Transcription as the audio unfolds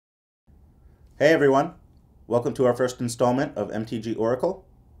Hey everyone, welcome to our first installment of MTG Oracle.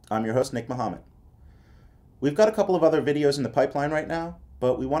 I'm your host, Nick Muhammad. We've got a couple of other videos in the pipeline right now,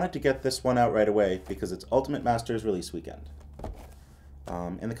 but we wanted to get this one out right away because it's Ultimate Masters release weekend.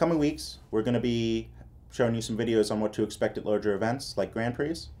 In the coming weeks, we're going to be showing you some videos on what to expect at larger events like Grand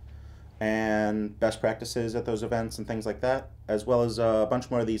Prix, and best practices at those events and things like that, as well as a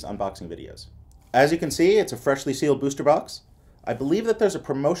bunch more of these unboxing videos. As you can see, it's a freshly sealed booster box. I believe that there's a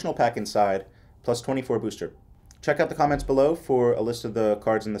promotional pack inside, plus 24 booster. Check out the comments below for a list of the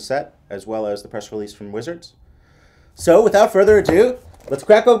cards in the set, as well as the press release from Wizards. So, without further ado, let's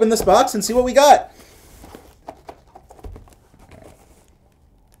crack open this box and see what we got.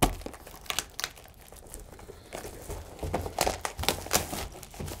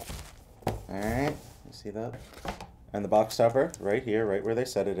 Alright, you see that? And the box topper, right here, right where they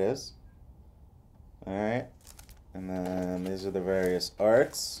said it is. Alright, and then these are the various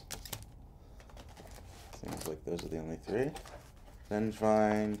arts. Seems like those are the only three.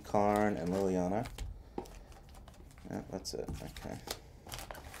 Vengevine, Karn, and Liliana. Yeah, that's it. Okay.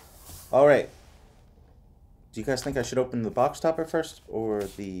 Alright. Do you guys think I should open the box topper first or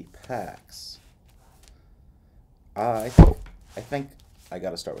the packs? I think I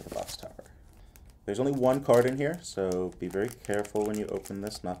gotta start with the box topper. There's only one card in here, so be very careful when you open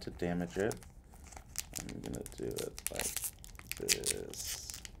this not to damage it. I'm gonna do it like this.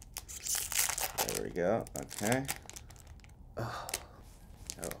 There we go. Okay. Oh.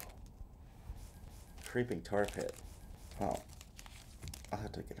 Creeping Tar Pit. Oh. I'll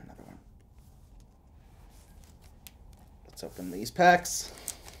have to get another one. Let's open these packs.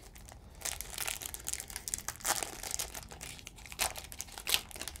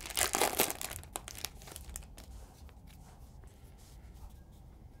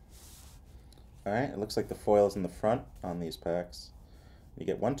 Alright, it looks like the foil is in the front on these packs. You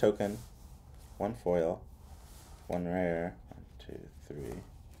get one token, one foil, one rare, 1, 2, 3,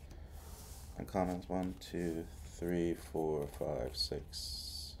 uncommons, 1, 2, 3, 4, 5,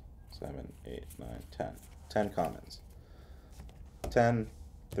 6, 7, 8, 9, 10. 10 commons. 10,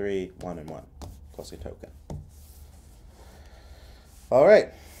 3, 1, and 1, plus a token. Alright,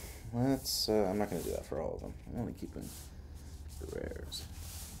 let's, I'm not going to do that for all of them. I'm only keeping the rares.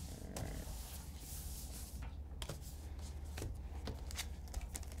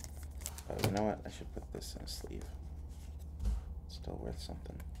 Oh, you know what? I should put this in a sleeve. It's still worth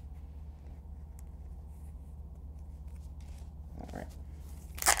something. Alright.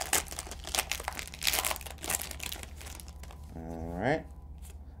 Alright.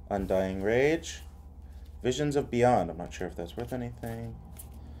 Undying Rage. Visions of Beyond. I'm not sure if that's worth anything.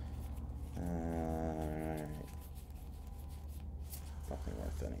 Alright. Nothing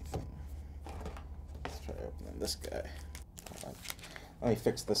worth anything. Let's try opening this guy. Hold on. Let me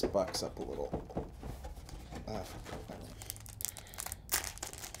fix this box up a little.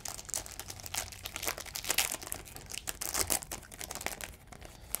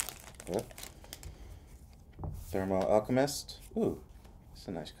 Yep. Thermo Alchemist. Ooh, that's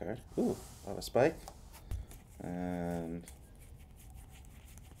a nice card. Ooh, a spike. And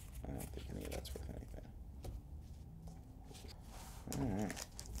I don't think any of that's worth anything. Alright.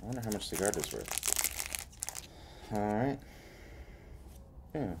 I wonder how much the card is worth. Alright.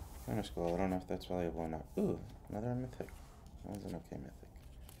 Yeah, Counter Skull. I don't know if that's valuable or not. Ooh, another mythic. That was an okay mythic.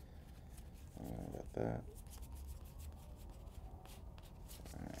 I don't know about that.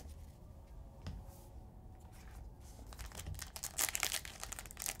 Alright.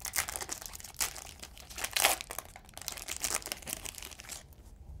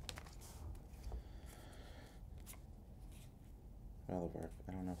 Relivark. I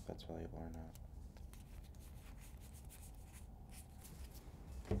don't know if that's valuable or not.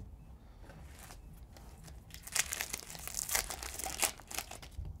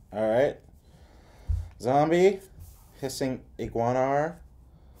 Alright. Zombie, Hissing Iguanar,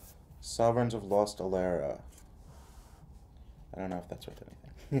 Sovereigns of Lost Alara. I don't know if that's worth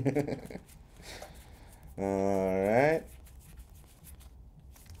anything. Alright.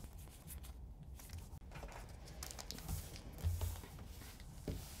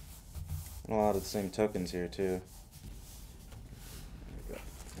 A lot of the same tokens here, too.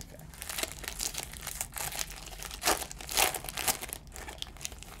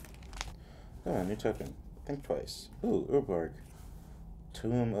 Oh, a new token. Think twice. Ooh, Urborg.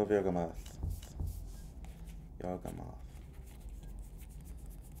 Tomb of Yawgmoth.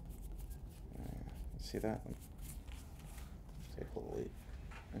 See that? Holy.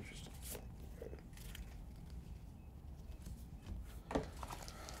 Interesting.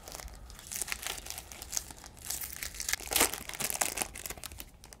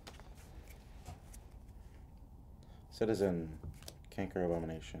 Citizen, Canker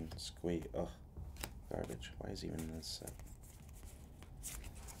Abomination, Squee. Ugh, garbage. Why is he even in this set?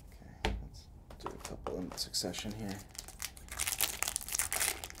 Okay, let's do a couple in succession here.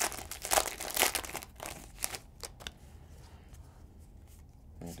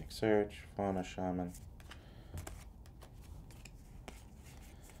 Magic Search, Fauna Shaman.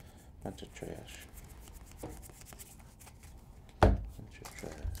 Bunch of trash. Bunch of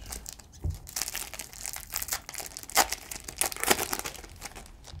trash.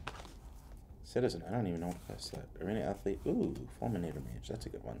 Citizen, I don't even know what class that. Arena Athlete. Ooh, Fulminator Mage. That's a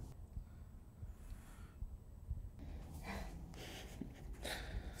good one.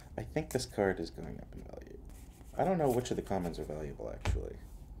 I think this card is going up in value. I don't know which of the commons are valuable, actually.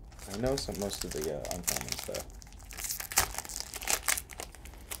 I know most of the uncommons,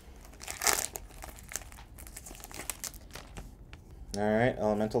 though. Alright,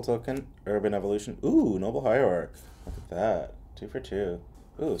 Elemental Token, Urban Evolution. Ooh, Noble Hierarch. Look at that. 2 for 2.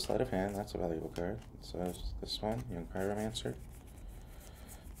 Ooh, Sleight of Hand. That's a valuable card. So this one, Young Pyromancer.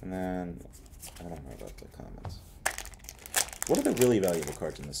 And then, I don't know about the commons. What are the really valuable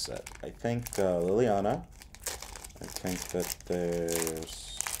cards in this set? I think Liliana. I think that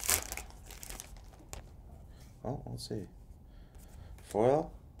there's... Oh, let's see.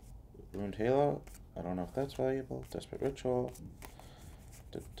 Foil. Ruined Halo. I don't know if that's valuable. Desperate Ritual.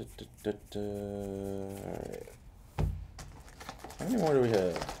 Alright. How many more do we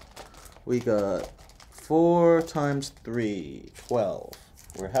have? We got 4 times 3, 12.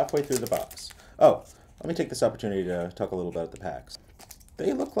 We're halfway through the box. Oh, let me take this opportunity to talk a little about the packs.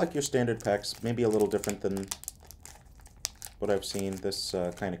 They look like your standard packs, maybe a little different than what I've seen. This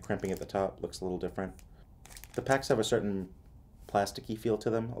kind of crimping at the top looks a little different. The packs have a certain plasticky feel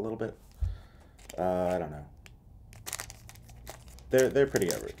to them, a little bit. I don't know. They're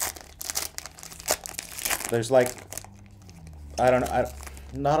pretty average. There's like, I don't know,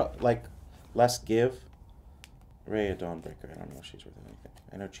 not like less give. Raya Dawnbreaker, I don't know if she's worth anything.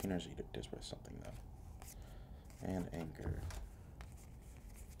 I know China's Edict is worth something though. And Anger.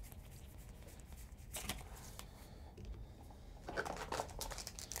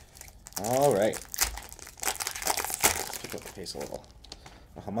 All right. Pick up the pace a little.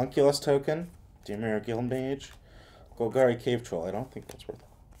 A Homunculus token, Dimir Guildmage, Golgari Cave Troll. I don't think that's worth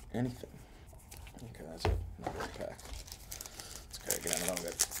anything. Okay, that's it. Not a good pack. Let's carry again. I've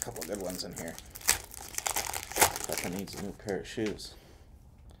got a couple of good ones in here. Peppa needs a new pair of shoes.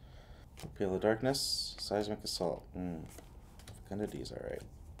 Appeal of Darkness, Seismic Assault. Fecundity's alright.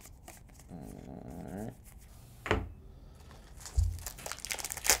 Alright.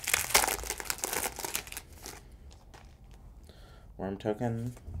 Worm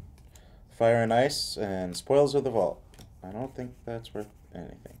token, Fire and Ice, and Spoils of the Vault. I don't think that's worth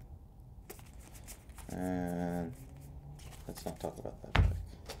anything. And let's not talk about that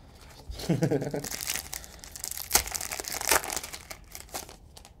deck.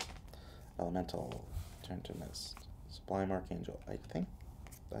 Elemental, Turn to Mist, Sublime Archangel. I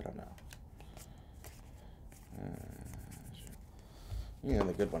don't know. You know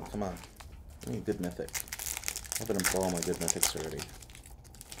the good one. Come on, give me a good mythic. I've been in all my good mythics already.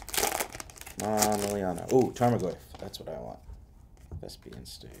 Come on, Liliana. Ooh, Tarmogoyf. That's what I want. Thespian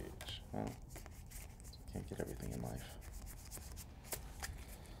Stage. Well, can't get everything in life.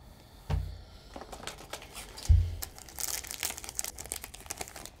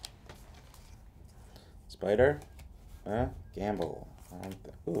 Spider. Gamble.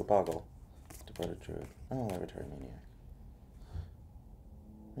 Ooh, Boggle. Devoted Druid. Oh, Laboratory Maniac.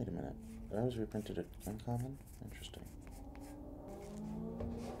 Wait a minute. That was reprinted at Uncommon? Interesting.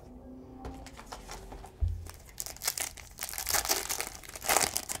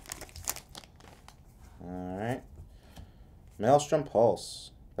 Alright. Maelstrom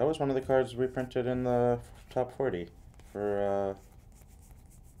Pulse. That was one of the cards reprinted in the top 40 for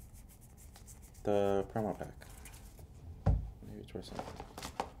the promo pack. Maybe it's worth something.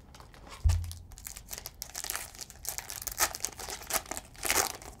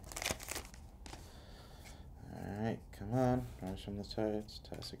 Alright, come on. Rise from the Tides,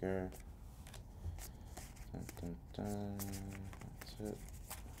 Tassiger. Dun, dun, dun. That's it.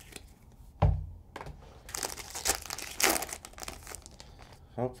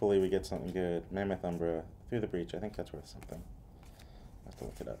 Hopefully we get something good. Mammoth Umbra, Through the Breach. I think that's worth something. I'll have to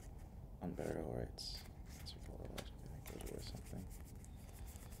look it up. Unburial Rights. I think those are worth something.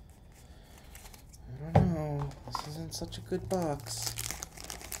 I don't know. This isn't such a good box.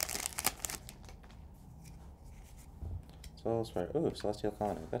 Soul's Fire. Ooh, Celestial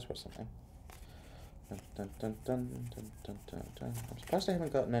Colony. That's worth something. Dun, dun, dun, dun, dun, dun, dun, dun. I'm surprised I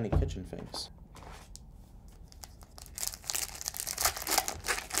haven't gotten any Kitchen Finks.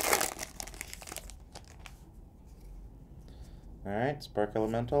 Alright, Spark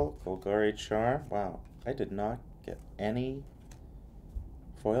Elemental, Golgari Charm. Wow, I did not get any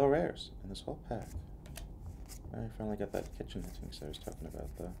foil rares in this whole pack. I finally got that kitchen things I was talking about,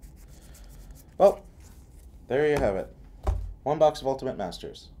 though. Well, there you have it. 1 box of Ultimate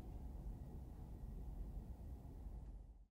Masters.